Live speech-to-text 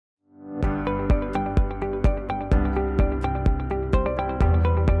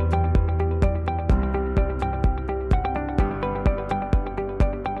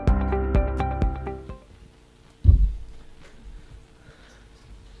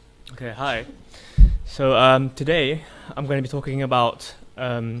Okay, hi. So today I'm going to be talking about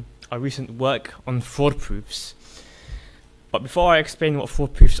our recent work on fraud proofs. But before I explain what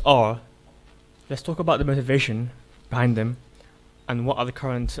fraud proofs are, let's talk about the motivation behind them and what are the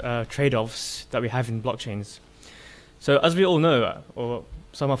current trade-offs that we have in blockchains. So as we all know, or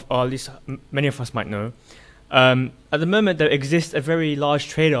at least many of us might know, at the moment there exists a very large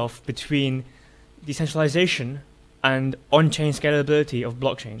trade-off between decentralization and on-chain scalability of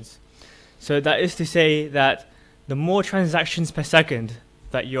blockchains. So that is to say that the more transactions per second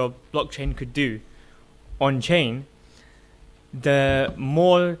that your blockchain could do on-chain, the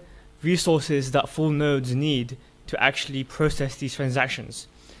more resources that full nodes need to actually process these transactions.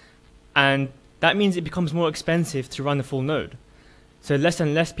 And that means it becomes more expensive to run a full node. So less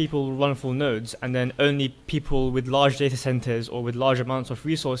and less people will run full nodes, and then only people with large data centers or with large amounts of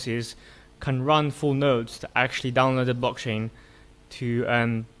resources can run full nodes to actually download the blockchain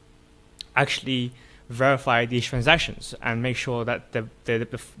to actually verify these transactions and make sure that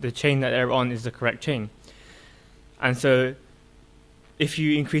the chain that they're on is the correct chain. And so if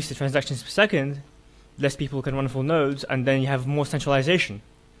you increase the transactions per second, less people can run full nodes, and then you have more centralization.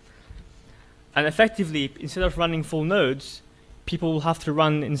 And effectively, instead of running full nodes, people will have to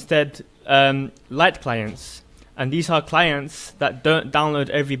run instead light clients. And these are clients that don't download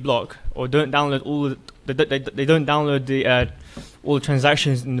every block, or don't download all they don't download all the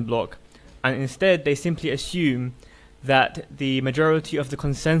transactions in the block, and instead they simply assume that the majority of the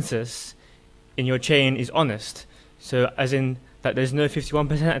consensus in your chain is honest. So as in that there's no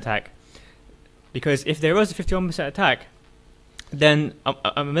 51% attack, because if there was a 51% attack, then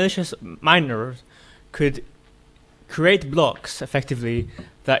a malicious miner could create blocks effectively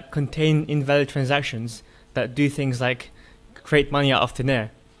that contain invalid transactions that do things like create money out of thin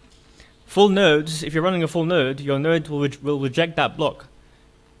air. Full nodes, if you're running a full node, your node will reject that block.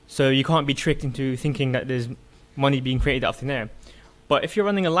 So you can't be tricked into thinking that there's money being created out of thin air. But if you're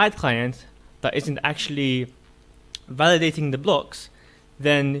running a light client that isn't actually validating the blocks,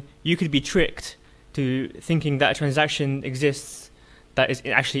 then you could be tricked to thinking that a transaction exists that is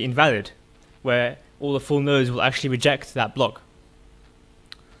actually invalid, where all the full nodes will actually reject that block.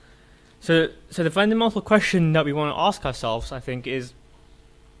 So the fundamental question that we want to ask ourselves, I think, is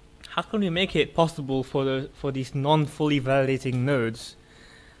how can we make it possible for these non-fully validating nodes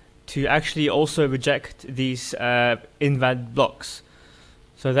to actually also reject these invalid blocks,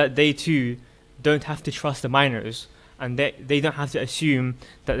 so that they too don't have to trust the miners, and they don't have to assume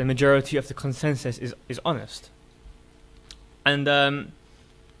that the majority of the consensus is honest. And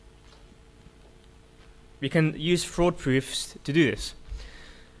we can use fraud proofs to do this.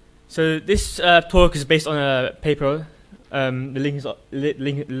 So this talk is based on a paper. The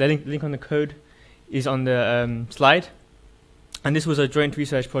link on the code is on the slide. And this was a joint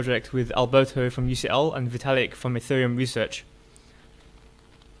research project with Alberto from UCL and Vitalik from Ethereum Research.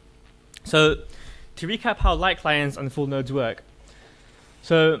 So to recap how light clients and full nodes work.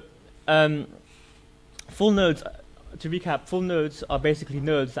 So full nodes are basically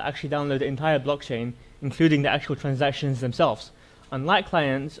nodes that actually download the entire blockchain, including the actual transactions themselves. And light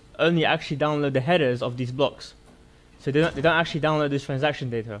clients only actually download the headers of these blocks. So they don't actually download this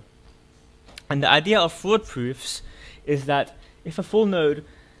transaction data. And the idea of fraud proofs is that if a full node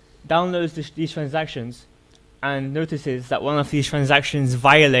downloads these transactions and notices that one of these transactions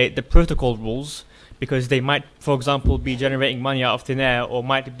violate the protocol rules, because they might, for example, be generating money out of thin air, or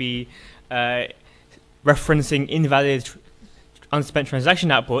might be referencing invalid unspent transaction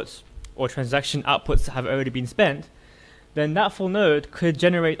outputs, or transaction outputs that have already been spent, then that full node could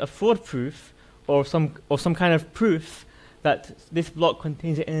generate a fraud proof or some kind of proof that this block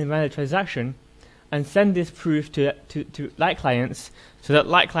contains an invalid transaction, and send this proof to light clients, so that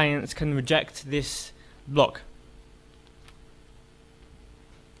light clients can reject this block.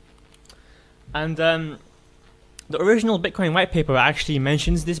 And the original Bitcoin white paper actually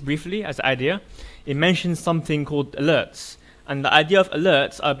mentions this briefly as an idea. It mentions something called alerts, and the idea of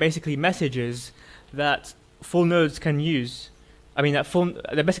alerts are basically messages that full nodes can use.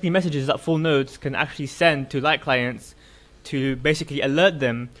 They're basically messages that full nodes can actually send to light clients to basically alert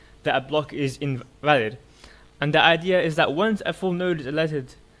them that a block is invalid. And the idea is that once a full node is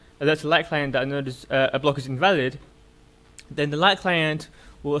alerts a light client that a block is invalid, then the light client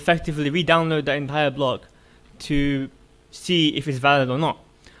will effectively re-download the entire block to see if it's valid or not.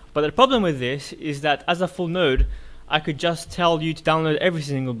 But the problem with this is that as a full node, I could just tell you to download every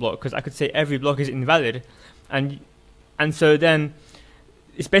single block, because I could say every block is invalid, and so then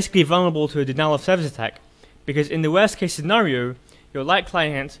it's basically vulnerable to a denial of service attack, because in the worst case scenario, your light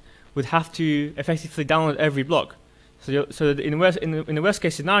client would have to effectively download every block. So in the worst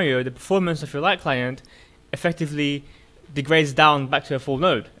case scenario, the performance of your light client effectively degrades down back to a full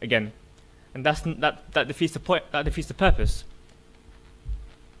node again, and that defeats the point. That defeats the purpose.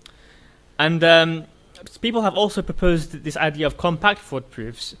 And people have also proposed this idea of compact fraud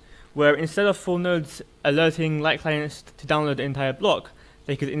proofs, where instead of full nodes alerting light clients to download the entire block,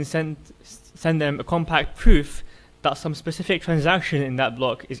 they could send them a compact proof that some specific transaction in that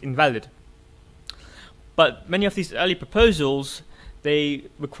block is invalid. But many of these early proposals, they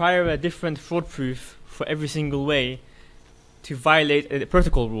require a different fraud proof for every single way to violate a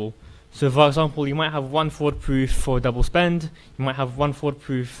protocol rule. So for example, you might have one fraud proof for double spend, you might have one fraud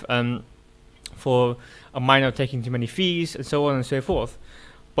proof for a miner taking too many fees, and so on and so forth.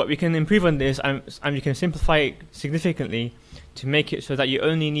 But we can improve on this, and we can simplify it significantly to make it so that you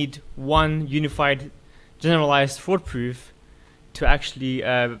only need one unified generalized fraud proof to actually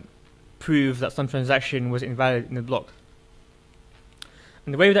prove that some transaction was invalid in the block.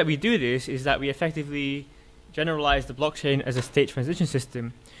 And the way that we do this is that we effectively generalize the blockchain as a state transition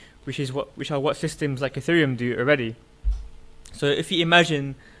system, which are what systems like Ethereum do already. So if you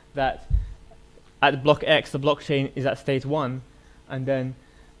imagine that at block X the blockchain is at state 1, and then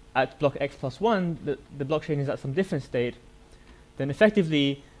at block X plus 1 the blockchain is at some different state, then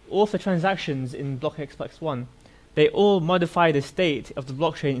effectively all of the transactions in block X plus 1, they all modify the state of the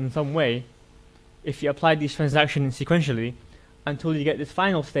blockchain in some way if you apply these transactions sequentially until you get this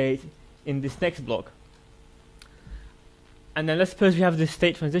final state in this next block. And then let's suppose we have this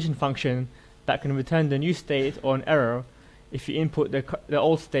state transition function that can return the new state or an error if you input the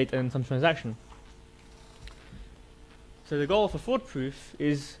old state and some transaction. So the goal of a fraud proof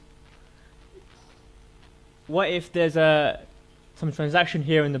is, what if there's some transaction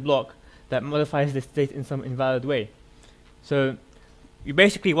here in the block that modifies the state in some invalid way? So you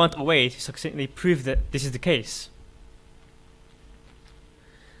basically want a way to succinctly prove that this is the case.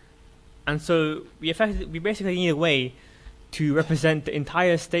 And so we basically need a way to represent the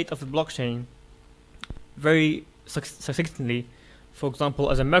entire state of the blockchain very succinctly, for example,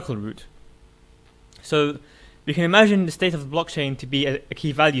 as a Merkle root. So we can imagine the state of the blockchain to be a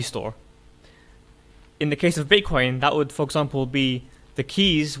key value store. In the case of Bitcoin, that would, for example, be the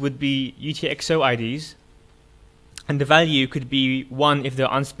keys would be UTXO IDs, and the value could be 1 if they're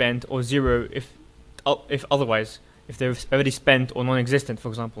unspent, or 0 if otherwise, if they're already spent or non-existent, for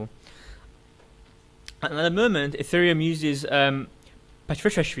example. And at the moment, Ethereum uses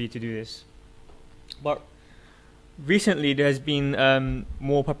Patricia to do this. But recently, there has been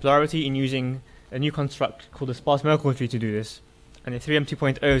more popularity in using a new construct called the sparse Merkle tree to do this. And Ethereum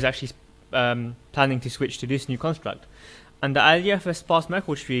 2.0 is actually planning to switch to this new construct. And the idea of a sparse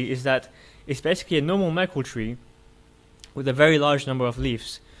Merkle tree is that it's basically a normal Merkle tree with a very large number of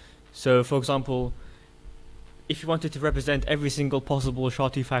leaves. So, for example, if you wanted to represent every single possible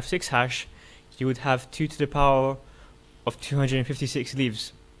SHA-256 hash, you would have 2 to the power of 256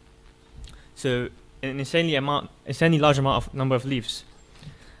 leaves. So an insanely large number of leaves.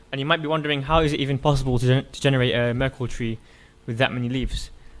 And you might be wondering, how is it even possible to generate a Merkle tree with that many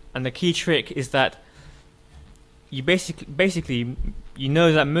leaves? And the key trick is that you basically you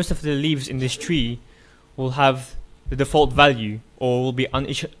know that most of the leaves in this tree will have the default value, or will be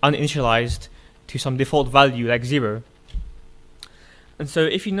uninitialized to some default value like 0. And so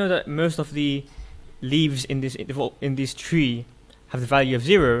if you know that most of the leaves in this tree have the value of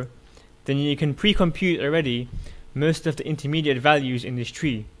 0, then you can pre-compute already most of the intermediate values in this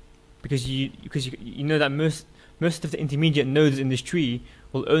tree, because you know that most of the intermediate nodes in this tree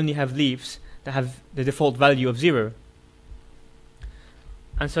will only have leaves that have the default value of 0.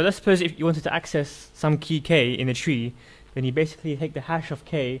 And so let's suppose if you wanted to access some key k in a tree, then you basically take the hash of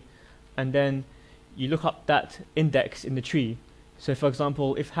k and then you look up that index in the tree. So for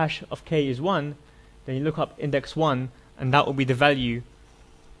example, if hash of k is 1, then you look up index 1, and that will be the value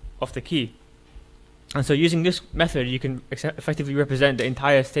of the key. And so using this method, you can effectively represent the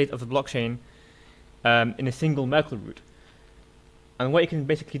entire state of the blockchain in a single Merkle root. And what you can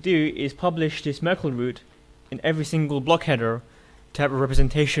basically do is publish this Merkle root in every single block header to have a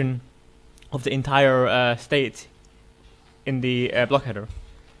representation of the entire state in the block header.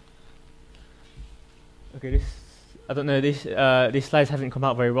 Okay, I don't know, these slides haven't come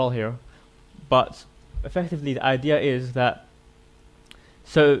out very well here, but effectively the idea is that,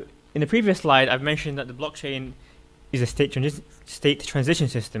 so in the previous slide I've mentioned that the blockchain is a state transition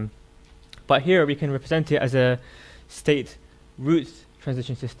system, but here we can represent it as a state root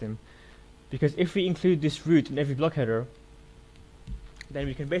transition system, because if we include this root in every block header, then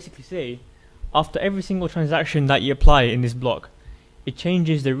we can basically say after every single transaction that you apply in this block, it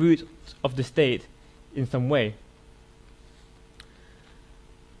changes the root of the state in some way.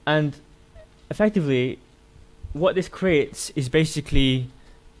 And effectively, what this creates is basically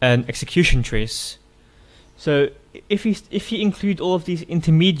an execution trace. So if you include all of these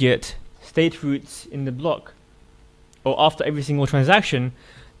intermediate state roots in the block, or after every single transaction,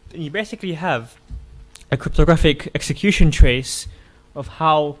 then you basically have a cryptographic execution trace of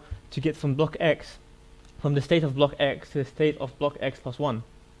how to get from block X, from the state of block X to the state of block X plus 1.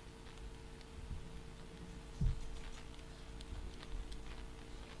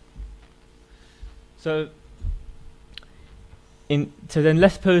 So then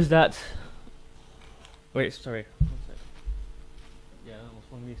let's suppose that, wait, sorry. Yeah, that was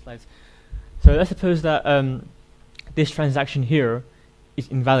one of these slides. So let's suppose that this transaction here is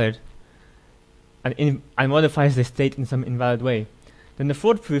invalid and modifies the state in some invalid way. Then the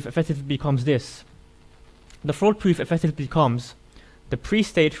fraud proof effectively becomes this. The fraud proof effectively becomes the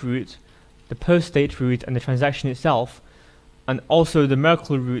pre-state root, the post-state root, and the transaction itself, and also the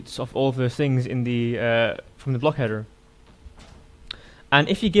Merkle roots of all of those things in the from the block header. And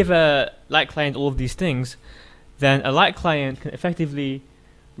if you give a light client all of these things, then a light client can effectively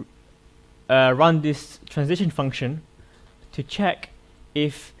run this transition function to check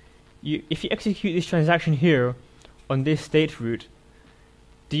if you execute this transaction here on this state root,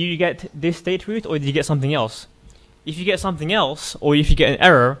 do you get this state root or do you get something else? If you get something else, or if you get an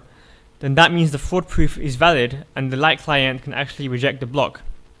error, then that means the fraud proof is valid and the light client can actually reject the block.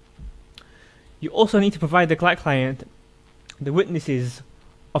 You also need to provide the light client the witnesses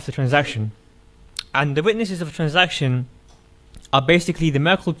of the transaction. And the witnesses of the transaction are basically the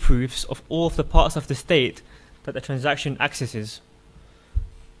Merkle proofs of all of the parts of the state that the transaction accesses.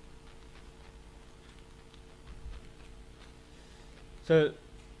 So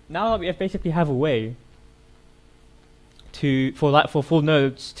now that we basically have a way for full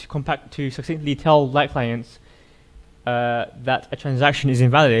nodes to succinctly tell light clients that a transaction is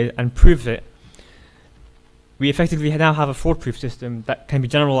invalid and prove it, we effectively now have a fraud-proof system that can be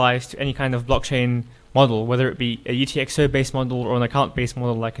generalized to any kind of blockchain model, whether it be a UTXO-based model or an account-based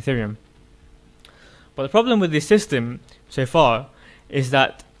model like Ethereum. But the problem with this system so far is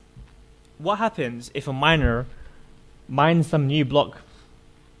that what happens if a miner mines some new block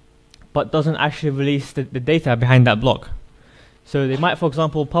but doesn't actually release the data behind that block? So they might, for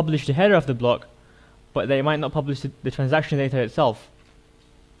example, publish the header of the block, but they might not publish the transaction data itself.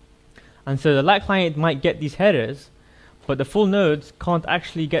 And so the light client might get these headers, but the full nodes can't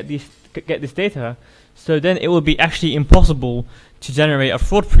actually get this data, so then it will be actually impossible to generate a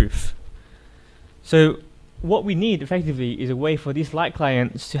fraud proof. So what we need effectively is a way for these light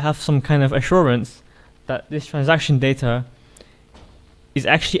clients to have some kind of assurance that this transaction data is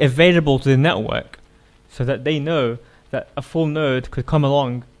actually available to the network, so that they know that a full node could come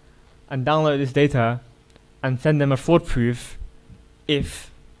along and download this data and send them a fraud proof if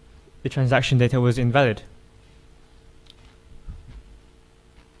the transaction data was invalid.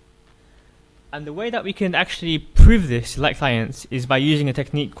 And the way that we can actually prove this to light clients is by using a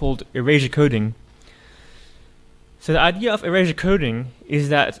technique called erasure coding. So the idea of erasure coding is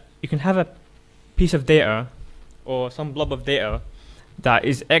that you can have a piece of data or some blob of data that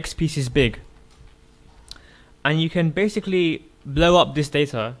is X pieces big, and you can basically blow up this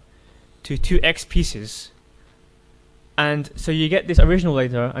data to 2x pieces, and so you get this original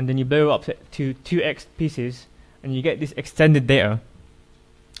data and then you blow up to 2x pieces and you get this extended data.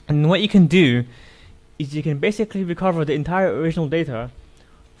 And what you can do is you can basically recover the entire original data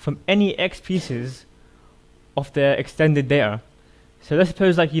from any x pieces of the extended data. So let's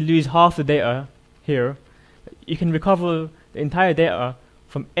suppose like you lose half the data here, you can recover the entire data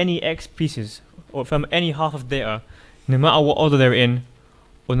from any x pieces, or from any half of data, no matter what order they're in,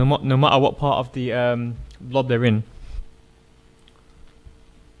 or no matter what part of the blob they're in.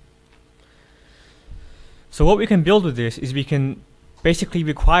 So what we can build with this is we can basically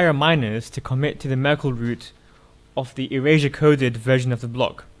require miners to commit to the Merkle root of the erasure coded version of the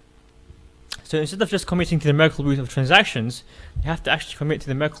block. So instead of just committing to the Merkle root of transactions, you have to actually commit to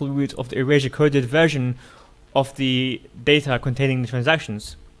the Merkle root of the erasure coded version of the data containing the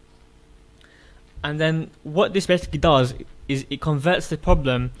transactions. And then what this basically does is it converts the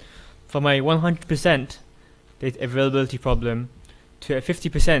problem from a 100% data availability problem to a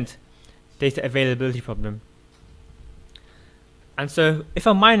 50% data availability problem. And so if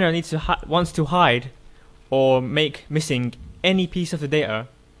a miner wants to hide or make missing any piece of the data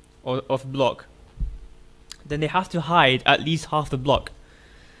or of the block, then they have to hide at least half the block.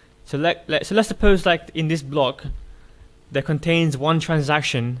 So let's suppose like in this block there contains one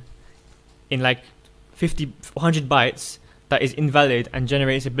transaction in like 100 bytes that is invalid and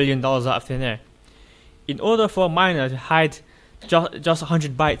generates $1 billion out of thin air. In order for a miner to hide just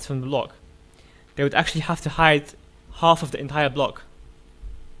 100 bytes from the block, they would actually have to hide half of the entire block.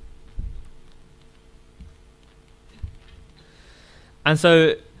 And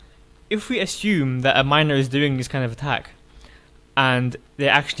so if we assume that a miner is doing this kind of attack and they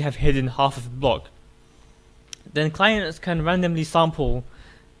actually have hidden half of the block, then clients can randomly sample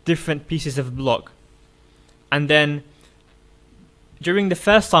different pieces of the block, and then during the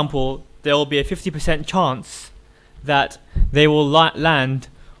first sample there will be a 50% chance that they will land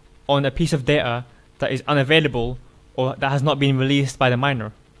on a piece of data that is unavailable or that has not been released by the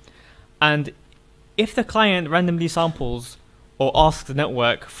miner. And if the client randomly samples or asks the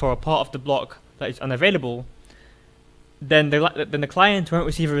network for a part of the block that is unavailable, then the client won't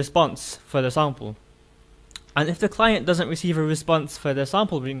receive a response for the sample. And if the client doesn't receive a response for their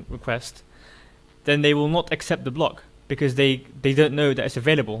sample request, then they will not accept the block because they don't know that it's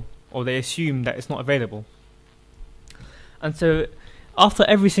available, or they assume that it's not available. And so after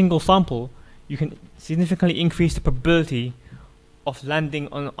every single sample, you can significantly increase the probability of landing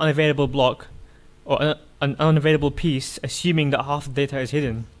on an unavailable block or an unavailable piece, assuming that half the data is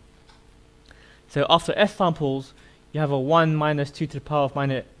hidden. So after S samples, you have a 1 minus 2 to the power of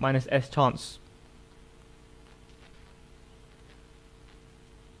minus S chance.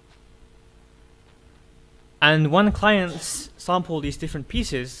 And when clients sample these different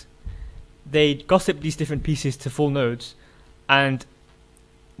pieces, they gossip these different pieces to full nodes. And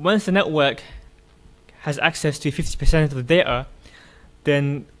once the network has access to 50% of the data,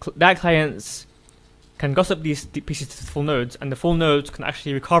 then that clients can gossip these pieces to full nodes, and the full nodes can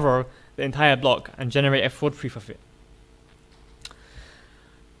actually recover the entire block and generate a fraud proof of it.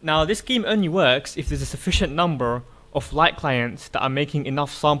 Now, this scheme only works if there's a sufficient number of light clients that are making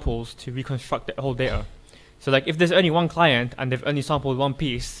enough samples to reconstruct the whole data. So like if there's only one client and they've only sampled one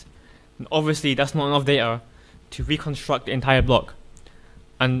piece, then obviously that's not enough data to reconstruct the entire block.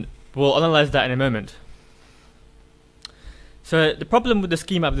 And we'll analyze that in a moment. So the problem with the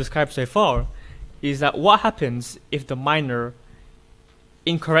scheme I've described so far is that what happens if the miner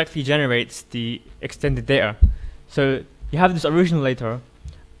incorrectly generates the extended data. So you have this original data,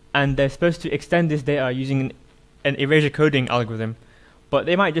 and they're supposed to extend this data using an erasure coding algorithm, but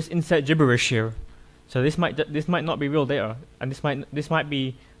they might just insert gibberish here. So this might not be real data, and this might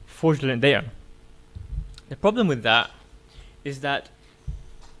be fraudulent data. The problem with that is that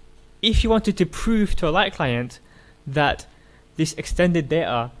if you wanted to prove to a light client that this extended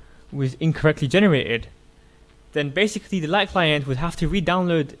data was incorrectly generated, then basically the light client would have to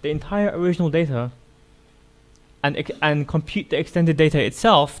re-download the entire original data and compute the extended data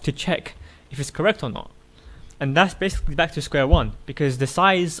itself to check if it's correct or not. And that's basically back to square one, because the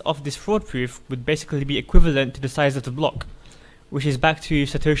size of this fraud proof would basically be equivalent to the size of the block, which is back to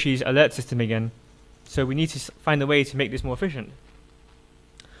Satoshi's alert system again. So we need to find a way to make this more efficient.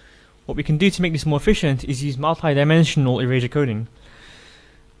 What we can do to make this more efficient is use multi-dimensional erasure coding.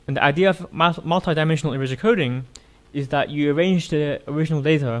 And the idea of multi-dimensional erasure coding is that you arrange the original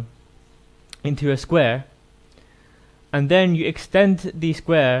data into a square, and then you extend the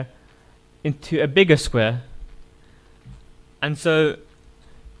square into a bigger square. And so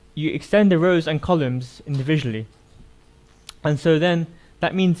you extend the rows and columns individually. And so then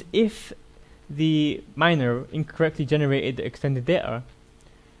that means if the miner incorrectly generated the extended data,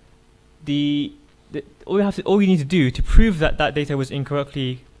 all you need to do to prove that that data was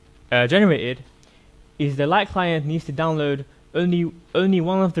incorrectly generated is the light client needs to download only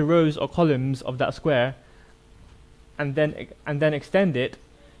one of the rows or columns of that square, and then extend it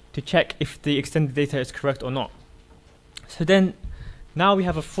to check if the extended data is correct or not. So then now we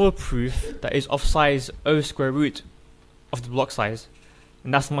have a fraud proof that is of size O square root of the block size,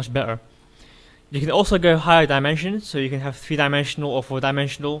 and that's much better. You can also go higher dimensions, so you can have 3-dimensional or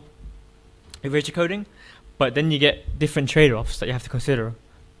 4-dimensional erasure coding, but then you get different trade-offs that you have to consider.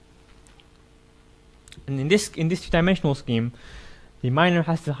 And in this 2-dimensional scheme, the miner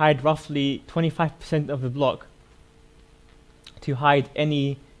has to hide roughly 25% of the block to hide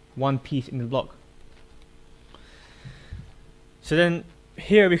any one piece in the block. So then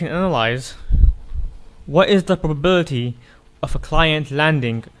here we can analyze what is the probability of a client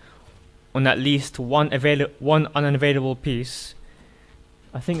landing on at least one unavailable piece.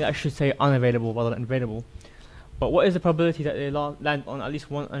 I think that I should say unavailable rather than available. But what is the probability that they land on at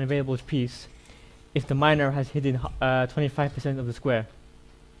least one unavailable piece if the miner has hidden 25% of the square?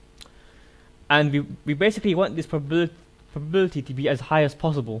 And we basically want this probability to be as high as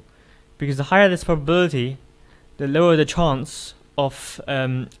possible, because the higher this probability, the lower the chance of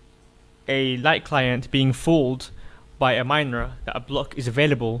a light client being fooled by a miner that a block is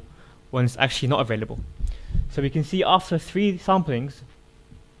available when it's actually not available. So we can see after 3 samplings,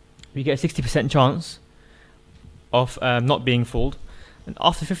 we get a 60% chance of not being fooled, and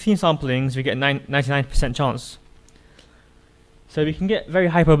after 15 samplings, we get a 99% chance. So we can get very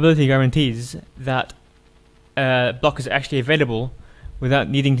high probability guarantees that a block is actually available without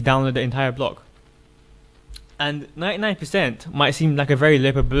needing to download the entire block. And 99% might seem like a very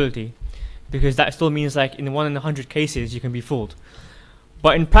low probability, because that still means like in 1 in 100 cases you can be fooled.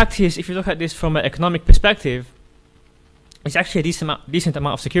 But in practice, if you look at this from an economic perspective, it's actually a decent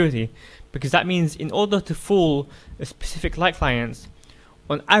amount of security, because that means in order to fool a specific light client,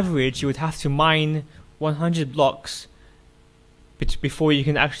 on average you would have to mine 100 blocks before you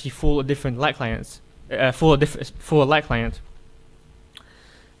can actually fool a different light client. Fool a light client.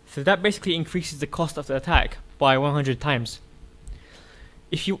 So that basically increases the cost of the attack by 100 times.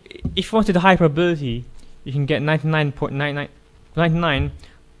 If you wanted a high probability, you can get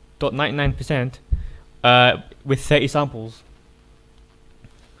 99.99% with 30 samples.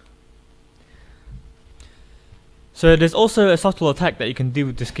 So there's also a subtle attack that you can do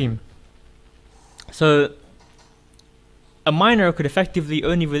with the scheme. So a miner could effectively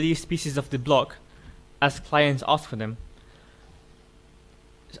only release pieces of the block as clients ask for them.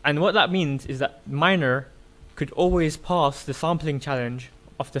 And what that means is that miner could always pass the sampling challenge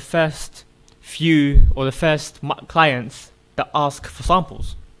of the first few or the first clients that ask for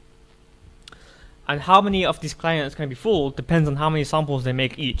samples. And how many of these clients can be fooled depends on how many samples they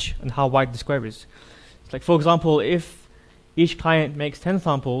make each and how wide the square is. It's like, for example, if each client makes 10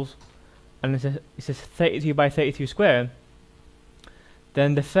 samples and it's a 32 by 32 square,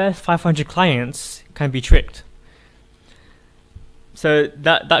 then the first 500 clients can be tricked. So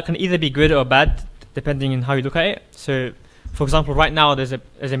that can either be good or bad depending on how you look at it. So for example, right now there's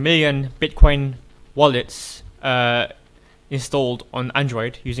a million Bitcoin wallets installed on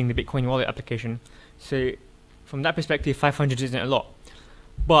Android using the Bitcoin wallet application. So from that perspective, 500 isn't a lot.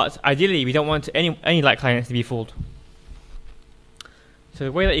 But ideally, we don't want any light clients to be fooled. So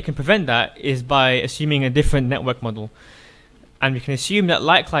the way that you can prevent that is by assuming a different network model. And we can assume that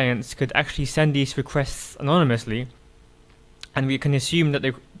light clients could actually send these requests anonymously. And we can assume that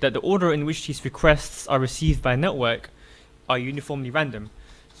the order in which these requests are received by a network are uniformly random.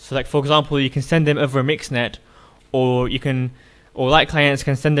 So like, for example, you can send them over a mixnet, or light clients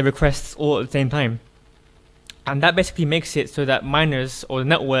can send the requests all at the same time. And that basically makes it so that miners or the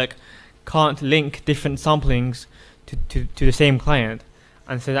network can't link different samplings to the same client.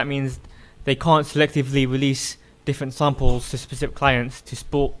 And so that means they can't selectively release different samples to specific clients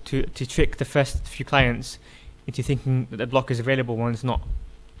to trick the first few clients into thinking that the block is available when it's not.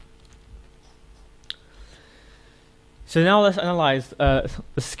 So now let's analyze the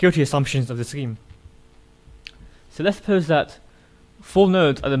security assumptions of the scheme. So let's suppose that full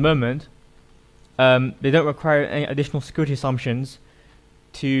nodes at the moment, they don't require any additional security assumptions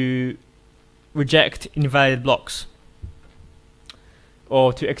to reject invalid blocks,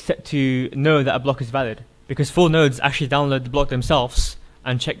 or to know that a block is valid, because full nodes actually download the block themselves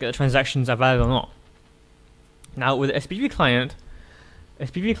and check that the transactions are valid or not. Now with SPV client,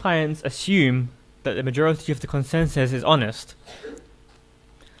 SPV clients assume that the majority of the consensus is honest.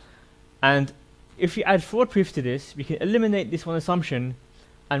 And if we add fraud proofs to this, we can eliminate this one assumption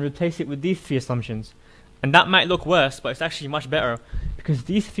and replace it with these 3 assumptions. And that might look worse, but it's actually much better, because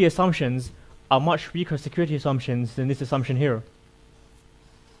these 3 assumptions are much weaker security assumptions than this assumption here.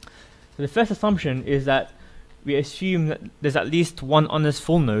 So the first assumption is that we assume that there's at least one honest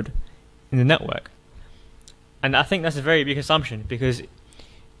full node in the network. And I think that's a very big assumption, because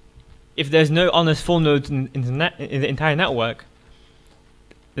if there's no honest full nodes in the entire network,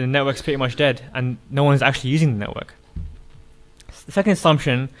 the network's pretty much dead and no one's actually using the network. The second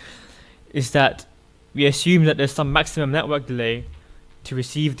assumption is that we assume that there's some maximum network delay to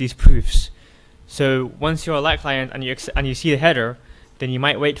receive these proofs. So once you're a light client and you see the header, then you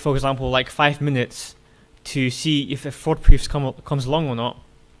might wait, for example, like 5 minutes to see if the fraud proofs comes along or not.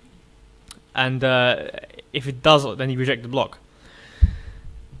 And if it does, then you reject the block.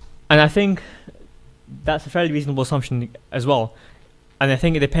 And I think that's a fairly reasonable assumption as well. And I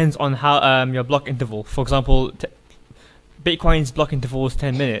think it depends on how your block interval. For example, Bitcoin's block interval is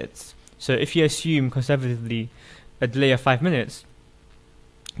 10 minutes. So if you assume conservatively a delay of 5 minutes,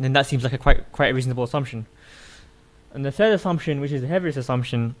 then that seems like a quite a reasonable assumption. And the third assumption, which is the heaviest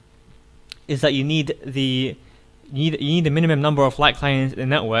assumption, is that you need the minimum number of light clients in the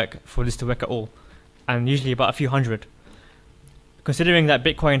network for this to work at all, and usually about a few hundred. Considering that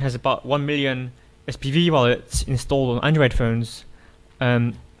Bitcoin has about 1 million SPV wallets installed on Android phones,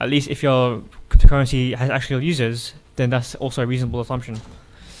 at least if your cryptocurrency has actual users, then that's also a reasonable assumption.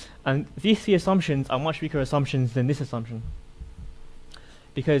 And these three assumptions are much weaker assumptions than this assumption.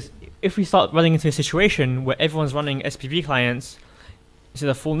 Because if we start running into a situation where everyone's running SPV clients instead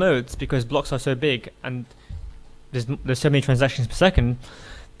of full nodes because blocks are so big and there's so many transactions per second,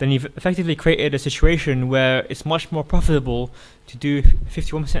 then you've effectively created a situation where it's much more profitable to do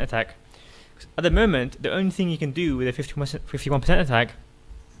 51% attack. At the moment, the only thing you can do with a 51% attack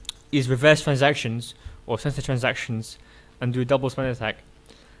is reverse transactions or censor transactions and do a double spend attack.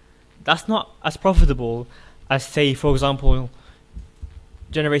 That's not as profitable as, say, for example,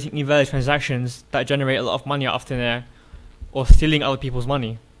 generating invalid transactions that generate a lot of money out of thin air, or stealing other people's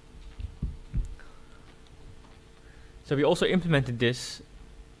money. So we also implemented this.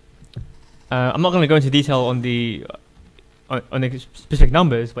 I'm not going to go into detail on the specific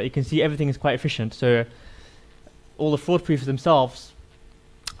numbers, but you can see everything is quite efficient. So all the fraud proofs themselves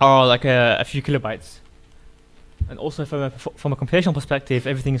are like a few kilobytes, and also from a computational perspective,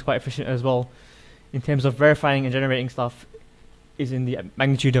 everything is quite efficient as well. In terms of verifying and generating stuff, is in the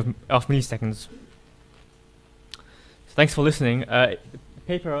magnitude of milliseconds. So thanks for listening. The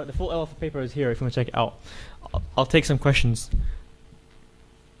full LF paper is here if you want to check it out. I'll take some questions.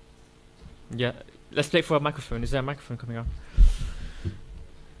 Yeah, let's wait for a microphone. Is there a microphone coming up?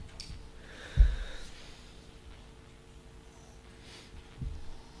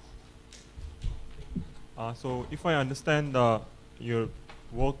 So if I understand your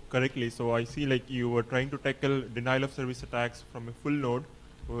work correctly, so I see like you were trying to tackle denial of service attacks from a full node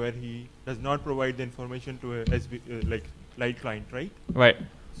where he does not provide the information to a like light client, right? Right.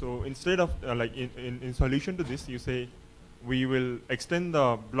 So instead of like in solution to this, you say we will extend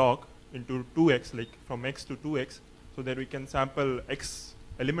the block into 2x, like from x to 2x, so that we can sample x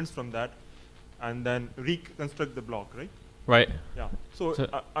elements from that and then reconstruct the block, right? Right. Yeah. So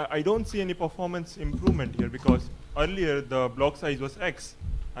I don't see any performance improvement here, because earlier the block size was x,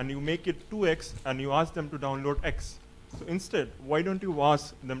 and you make it 2x, and you ask them to download x. So instead, why don't you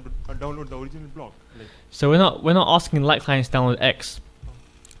ask them to download the original block? Like, so we're not asking light clients to download x.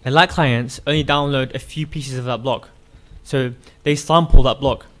 The light clients only download a few pieces of that block, so they sample that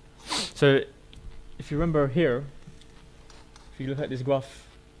block. So if you remember here, if you look at this graph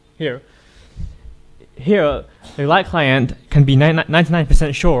here, the light client can be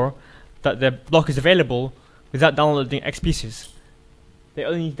 99% sure that the block is available without downloading X pieces. They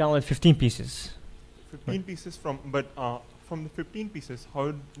only need to download 15 pieces. 15 pieces from the 15 pieces,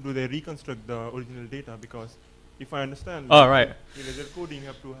 how do they reconstruct the original data? Because if I understand, right. In laser coding, you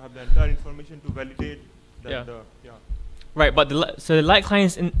have to have the entire information to validate that. Right, but so the light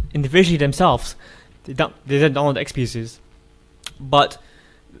clients individually themselves, they don't download X pieces, but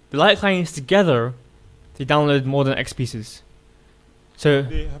the light clients together, they download more than X pieces. So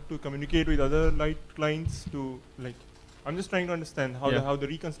they have to communicate with other light clients to, like, I'm just trying to understand how the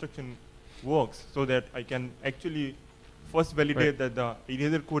reconstruction works, so that I can actually first validate that the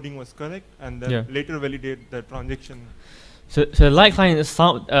eraser coding was correct, and then later validate the transaction. So the light clients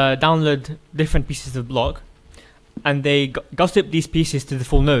download different pieces of block, and they gossip these pieces to the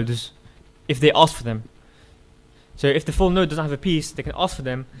full nodes if they ask for them. So if the full node doesn't have a piece, they can ask for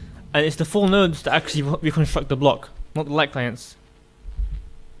them, and it's the full nodes that actually reconstruct the block, not the light clients.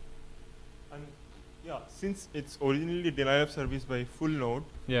 And since it's originally denial of service by full node,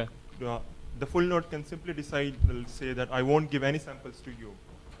 the full node can simply decide, say that I won't give any samples to you.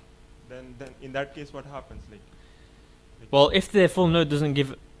 Then in that case, what happens? Well, if the full node doesn't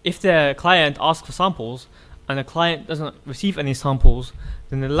give, if the client asks for samples and the client doesn't receive any samples,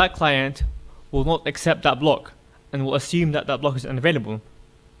 then the light client will not accept that block and will assume that that block is unavailable.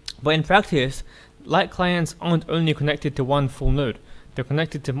 But in practice, light clients aren't only connected to one full node, they're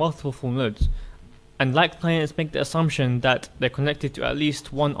connected to multiple full nodes. And light clients make the assumption that they're connected to at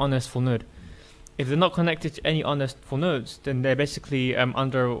least one honest full node. If they're not connected to any honest full nodes, then they're basically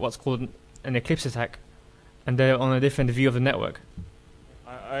under what's called an eclipse attack, and they're on a different view of the network.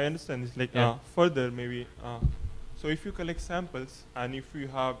 I understand this. Like further, maybe. So if you collect samples and if you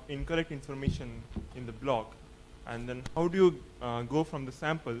have incorrect information in the block, and then how do you go from the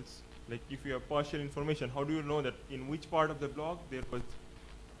samples? Like if you have partial information, how do you know that in which part of the block there was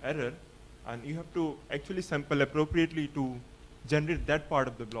error? And you have to actually sample appropriately to generate that part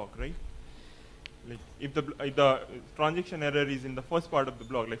of the block, right? Like if the transaction error is in the first part of the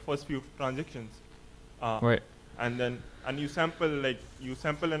block, like first few transactions, and you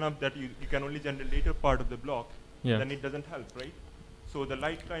sample enough that you can only generate later part of the block, then it doesn't help, right? So the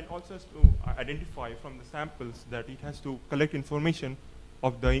light client also has to identify from the samples that it has to collect information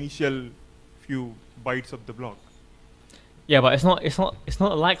of the initial few bytes of the block. Yeah, but it's not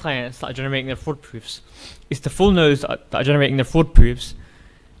the light clients that are generating the fraud proofs. It's the full nodes that are generating the fraud proofs,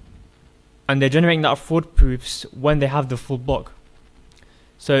 and they're generating that fraud proofs when they have the full block.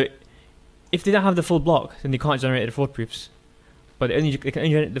 So if they don't have the full block, then they can't generate the fraud proofs. But they can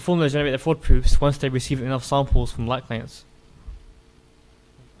only the formulas generate the fraud proofs once they receive enough samples from light clients.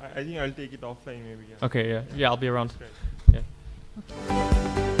 I think I'll take it offline maybe. Yeah. Okay, yeah, I'll be around. That's great.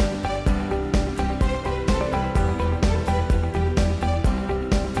 Yeah.